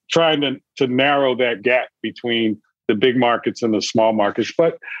 trying to narrow that gap between the big markets and the small markets.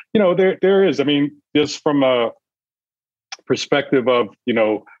 But, you know, there is, I mean, just from a perspective of, you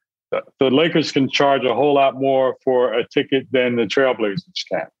know, the Lakers can charge a whole lot more for a ticket than the Trailblazers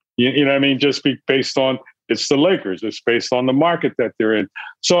can. You know what I mean? Just based on, it's the Lakers. It's based on the market that they're in.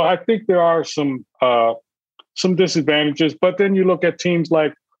 So I think there are some disadvantages. But then you look at teams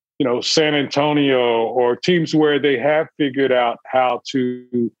like, you know, San Antonio or teams where they have figured out how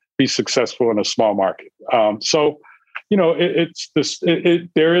to be successful in a small market. So, you know,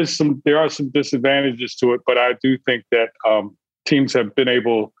 there are some disadvantages to it. But I do think that teams have been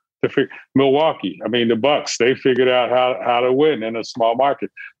able to figure. Milwaukee, I mean, the Bucks, they figured out how to win in a small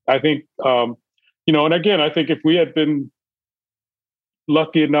market. I think, you know, and again, I think if we had been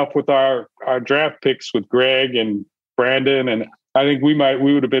lucky enough with our draft picks with Greg and Brandon, and I think we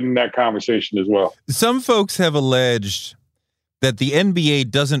would have been in that conversation as well. Some folks have alleged that the NBA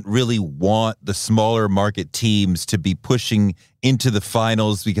doesn't really want the smaller market teams to be pushing into the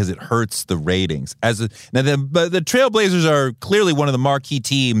finals because it hurts the ratings. But the Trailblazers are clearly one of the marquee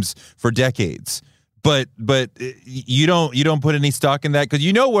teams for decades. But you don't put any stock in that, because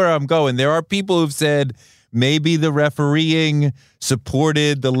you know where I'm going. There are people who've said maybe the refereeing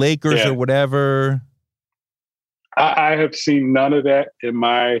supported the Lakers or whatever. I have seen none of that in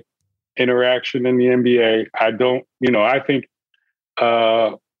my interaction in the NBA. I think,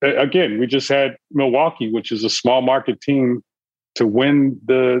 again, we just had Milwaukee, which is a small market team, to win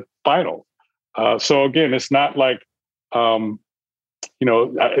the final. So again, it's not like, there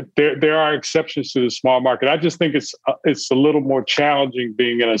are exceptions to the small market. I just think it's a little more challenging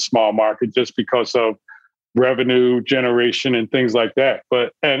being in a small market just because of revenue generation and things like that.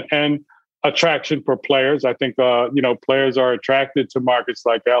 But and attraction for players. I think players are attracted to markets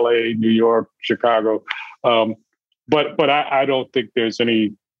like LA, New York, Chicago. But I don't think there's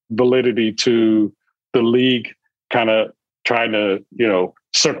any validity to the league kind of trying to,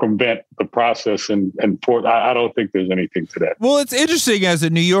 circumvent the process and I don't think there's anything to that. Well, it's interesting as a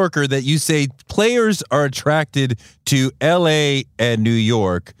New Yorker that you say players are attracted to LA and New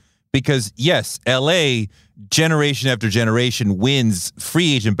York because, yes, LA generation after generation wins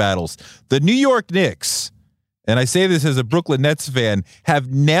free agent battles. The New York Knicks, and I say this as a Brooklyn Nets fan,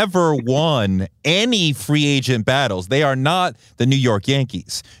 have never won any free agent battles. They are not the New York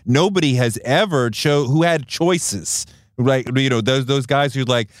Yankees. Nobody has ever who had choices. Right, those guys who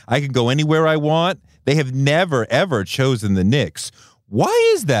like, I can go anywhere I want. They have never, ever chosen the Knicks.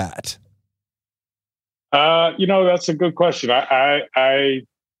 Why is that? That's a good question. I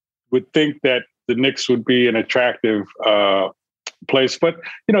would think that the Knicks would be an attractive place. But,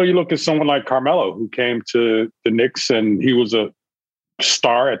 you look at someone like Carmelo, who came to the Knicks, and he was a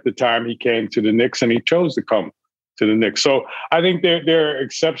star at the time he came to the Knicks, and he chose to come to the Knicks. So I think there are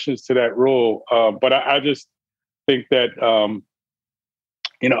exceptions to that rule. But I just think that,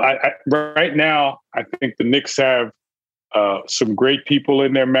 right now, I think the Knicks have some great people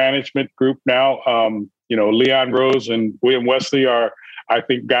in their management group now. Leon Rose and William Wesley are, I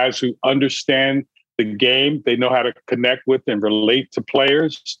think, guys who understand the game. They know how to connect with and relate to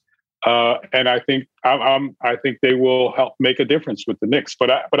players. And I think I think they will help make a difference with the Knicks. But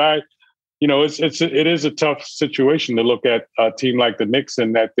it is a tough situation to look at a team like the Knicks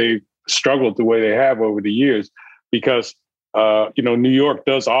and that they've struggled the way they have over the years. Because, New York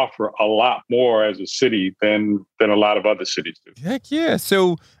does offer a lot more as a city than a lot of other cities do. Heck yeah.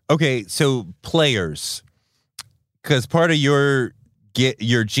 So players, because part of your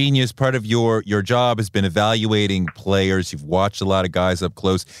genius, part of your job has been evaluating players. You've watched a lot of guys up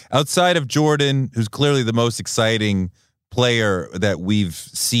close. Outside of Jordan, who's clearly the most exciting player that we've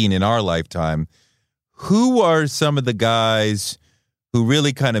seen in our lifetime, who are some of the guys who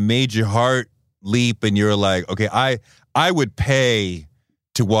really kind of made your heart leap and you're like, okay, I would pay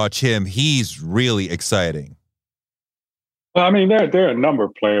to watch him. He's really exciting. Well, I mean, there are a number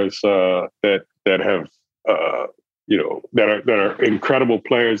of players that have that are incredible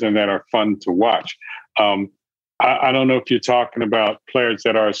players and that are fun to watch. I don't know if you're talking about players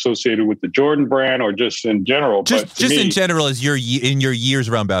that are associated with the Jordan brand or just in general. Just in general, as in your years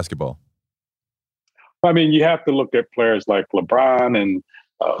around basketball. I mean, you have to look at players like LeBron and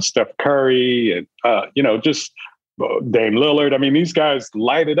Steph Curry and, just Dame Lillard. I mean, these guys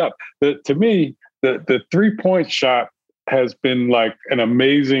light it up. To me, the 3-point shot has been like an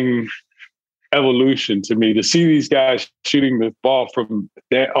amazing evolution to me to see these guys shooting the ball from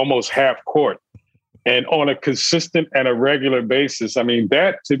almost half court and on a consistent and a regular basis. I mean,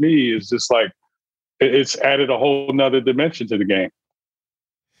 that to me is just like, it's added a whole nother dimension to the game.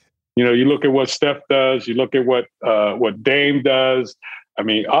 You look at what Steph does, you look at what Dame does. I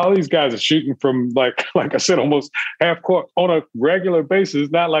mean, all these guys are shooting from, like I said, almost half court on a regular basis.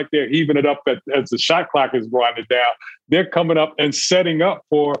 It's not like they're heaving it up as the shot clock is winding down. They're coming up and setting up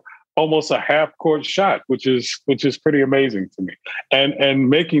for almost a half court shot, which is pretty amazing to me, and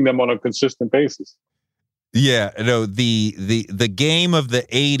making them on a consistent basis. Yeah, the game of the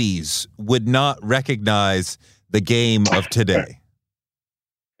 80s would not recognize the game of today.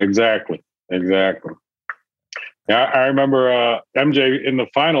 Exactly. I remember MJ in the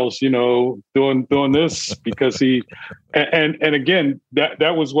finals, doing this because he, and again,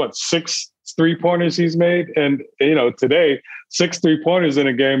 that was what, 6 3-pointers he's made. And, today 6 3-pointers in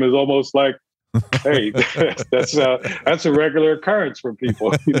a game is almost like, hey, that's a regular occurrence for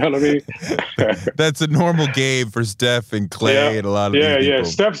people. You know what I mean? That's a normal game for Steph and Clay and a lot of these people. Yeah.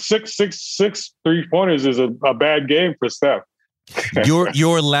 Steph, 6 3-pointers is a bad game for Steph.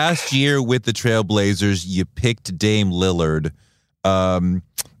 Your last year with the Trailblazers, you picked Dame Lillard.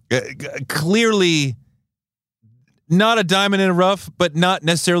 Clearly not a diamond in the rough, but not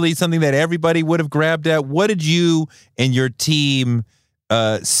necessarily something that everybody would have grabbed at. What did you and your team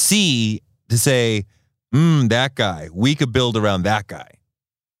see to say, that guy, we could build around that guy?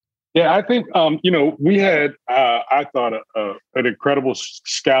 Yeah, I think, we had, I thought, an incredible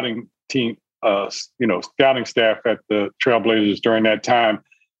scouting team, scouting staff at the Trailblazers during that time.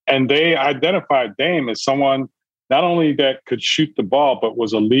 And they identified Dame as someone not only that could shoot the ball, but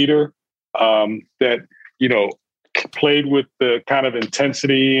was a leader that, played with the kind of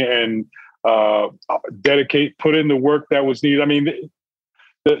intensity and put in the work that was needed. I mean,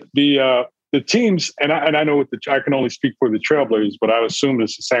 the the teams, and I know I can only speak for the Trailblazers, but I assume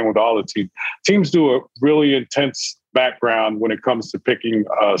it's the same with all the teams. Teams do a really intense background when it comes to picking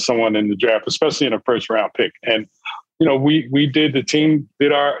someone in the draft, especially in a first round pick. And the team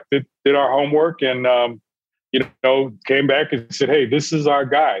did our homework and came back and said, hey, this is our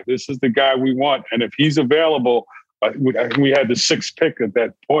guy. This is the guy we want. And if he's available, we had the 6th pick at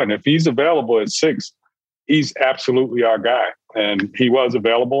that point. If he's available at 6, he's absolutely our guy. And he was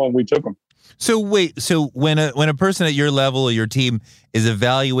available and we took him. So wait, when a person at your level or your team is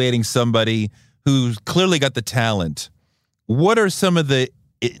evaluating somebody who's clearly got the talent, what are some of the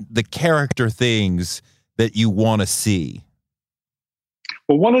character things that you want to see?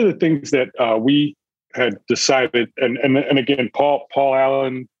 Well, one of the things that we had decided, and again, Paul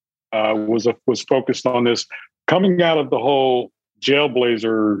Allen was focused on this, coming out of the whole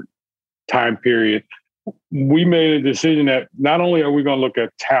Jailblazer time period, we made a decision that not only are we going to look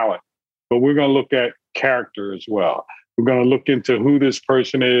at talent, but we're going to look at character as well. We're going to look into who this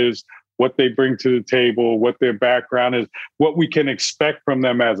person is, what they bring to the table, what their background is, what we can expect from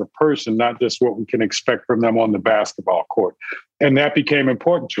them as a person, not just what we can expect from them on the basketball court. And that became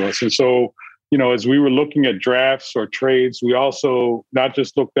important to us. And so, as we were looking at drafts or trades, we also not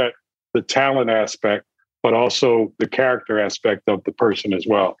just looked at the talent aspect, but also the character aspect of the person as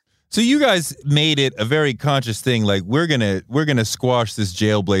well. So you guys made it a very conscious thing, like we're gonna squash this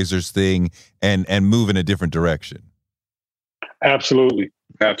Jailblazers thing and move in a different direction. Absolutely.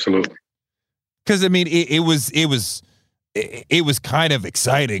 Because I mean, it was kind of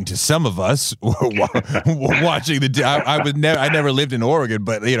exciting to some of us watching the. I never lived in Oregon,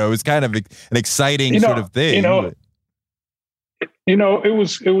 but it was kind of an exciting sort of thing. It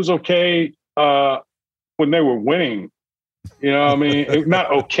was okay when they were winning.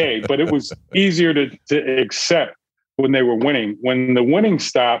 Not okay, but it was easier to accept when they were winning. When the winning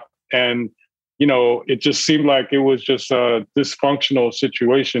stopped, and it just seemed like it was just a dysfunctional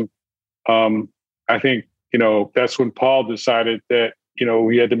situation. I think that's when Paul decided that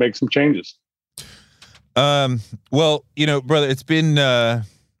we had to make some changes. Well, brother, it's been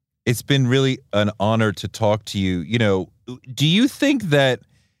really an honor to talk to you. Do you think that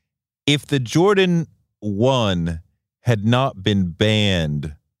if the Jordan 1 had not been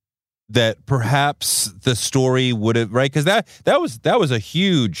banned, that perhaps the story would have, right? Because that was a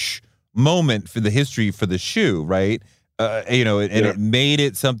huge moment for the history for the shoe, right? It made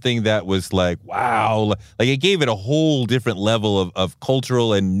it something that was like, wow, like it gave it a whole different level of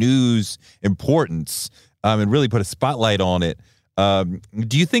cultural and news importance, and really put a spotlight on it.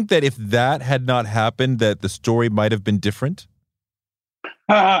 Do you think that if that had not happened, that the story might have been different?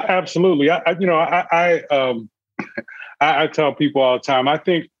 Absolutely. I tell people all the time, I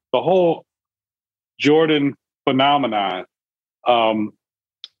think the whole Jordan phenomenon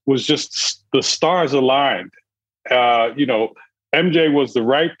was just the stars aligned. MJ was the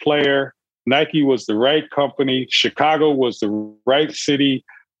right player. Nike was the right company. Chicago was the right city.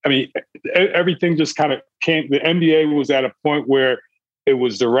 I mean, everything just kind of came. The NBA was at a point where it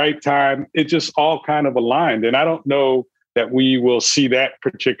was the right time. It just all kind of aligned. And I don't know that we will see that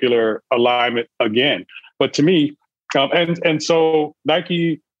particular alignment again. But to me, and so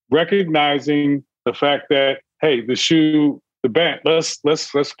Nike recognizing the fact that, hey, the shoe, the ban, let's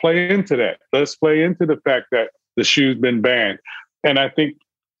play into that. Let's play into the fact that the shoe's been banned. And I think,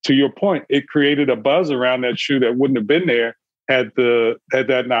 to your point, it created a buzz around that shoe that wouldn't have been there had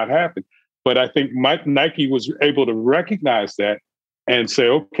that not happened. But I think Nike was able to recognize that and say,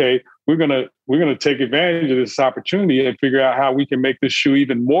 okay, we're gonna take advantage of this opportunity and figure out how we can make this shoe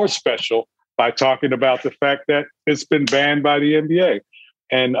even more special by talking about the fact that it's been banned by the NBA.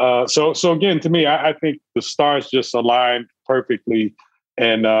 And so again, to me, I think the stars just aligned perfectly.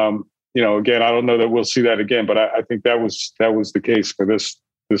 And again, I don't know that we'll see that again, but I think that was the case for this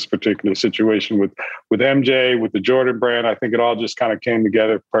particular situation with MJ, with the Jordan brand. I think it all just kind of came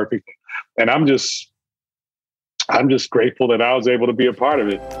together perfectly. And I'm just grateful that I was able to be a part of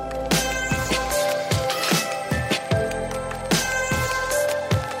it.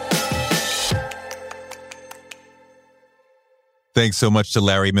 Thanks so much to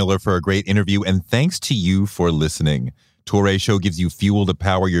Larry Miller for a great interview, and thanks to you for listening. Toure Show gives you fuel to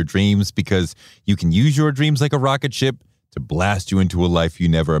power your dreams because you can use your dreams like a rocket ship to blast you into a life you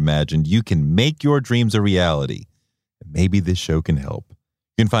never imagined. You can make your dreams a reality. And maybe this show can help.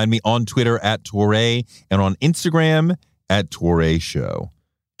 You can find me on Twitter at Toure and on Instagram at Toure Show.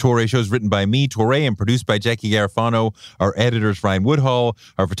 Toure Show is written by me, Toure, and produced by Jackie Garofano. Our editors, Ryan Woodhull.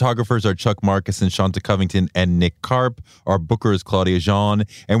 Our photographers are Chuck Marcus and Shanta Covington and Nick Karp. Our booker is Claudia Jean.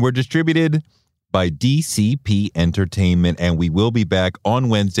 And we're distributed by DCP Entertainment. And we will be back on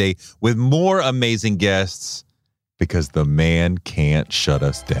Wednesday with more amazing guests because the man can't shut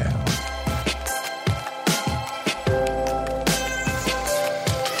us down.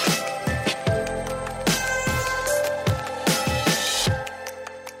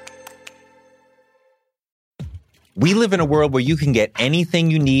 We live in a world where you can get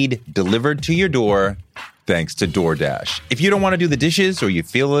anything you need delivered to your door thanks to DoorDash. If you don't want to do the dishes or you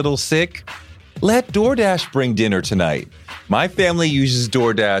feel a little sick, let DoorDash bring dinner tonight. My family uses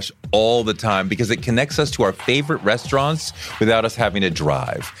DoorDash all the time because it connects us to our favorite restaurants without us having to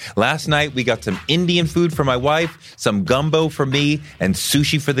drive. Last night, we got some Indian food for my wife, some gumbo for me, and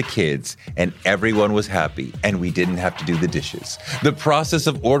sushi for the kids. And everyone was happy, and we didn't have to do the dishes. The process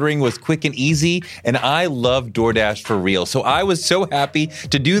of ordering was quick and easy, and I love DoorDash for real. So I was so happy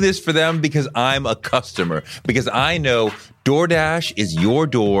to do this for them because I'm a customer, because I know DoorDash is your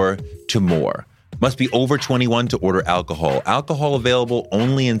door to more. Must be over 21 to order alcohol. Alcohol available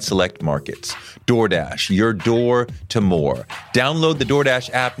only in select markets. DoorDash, your door to more. Download the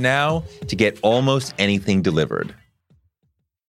DoorDash app now to get almost anything delivered.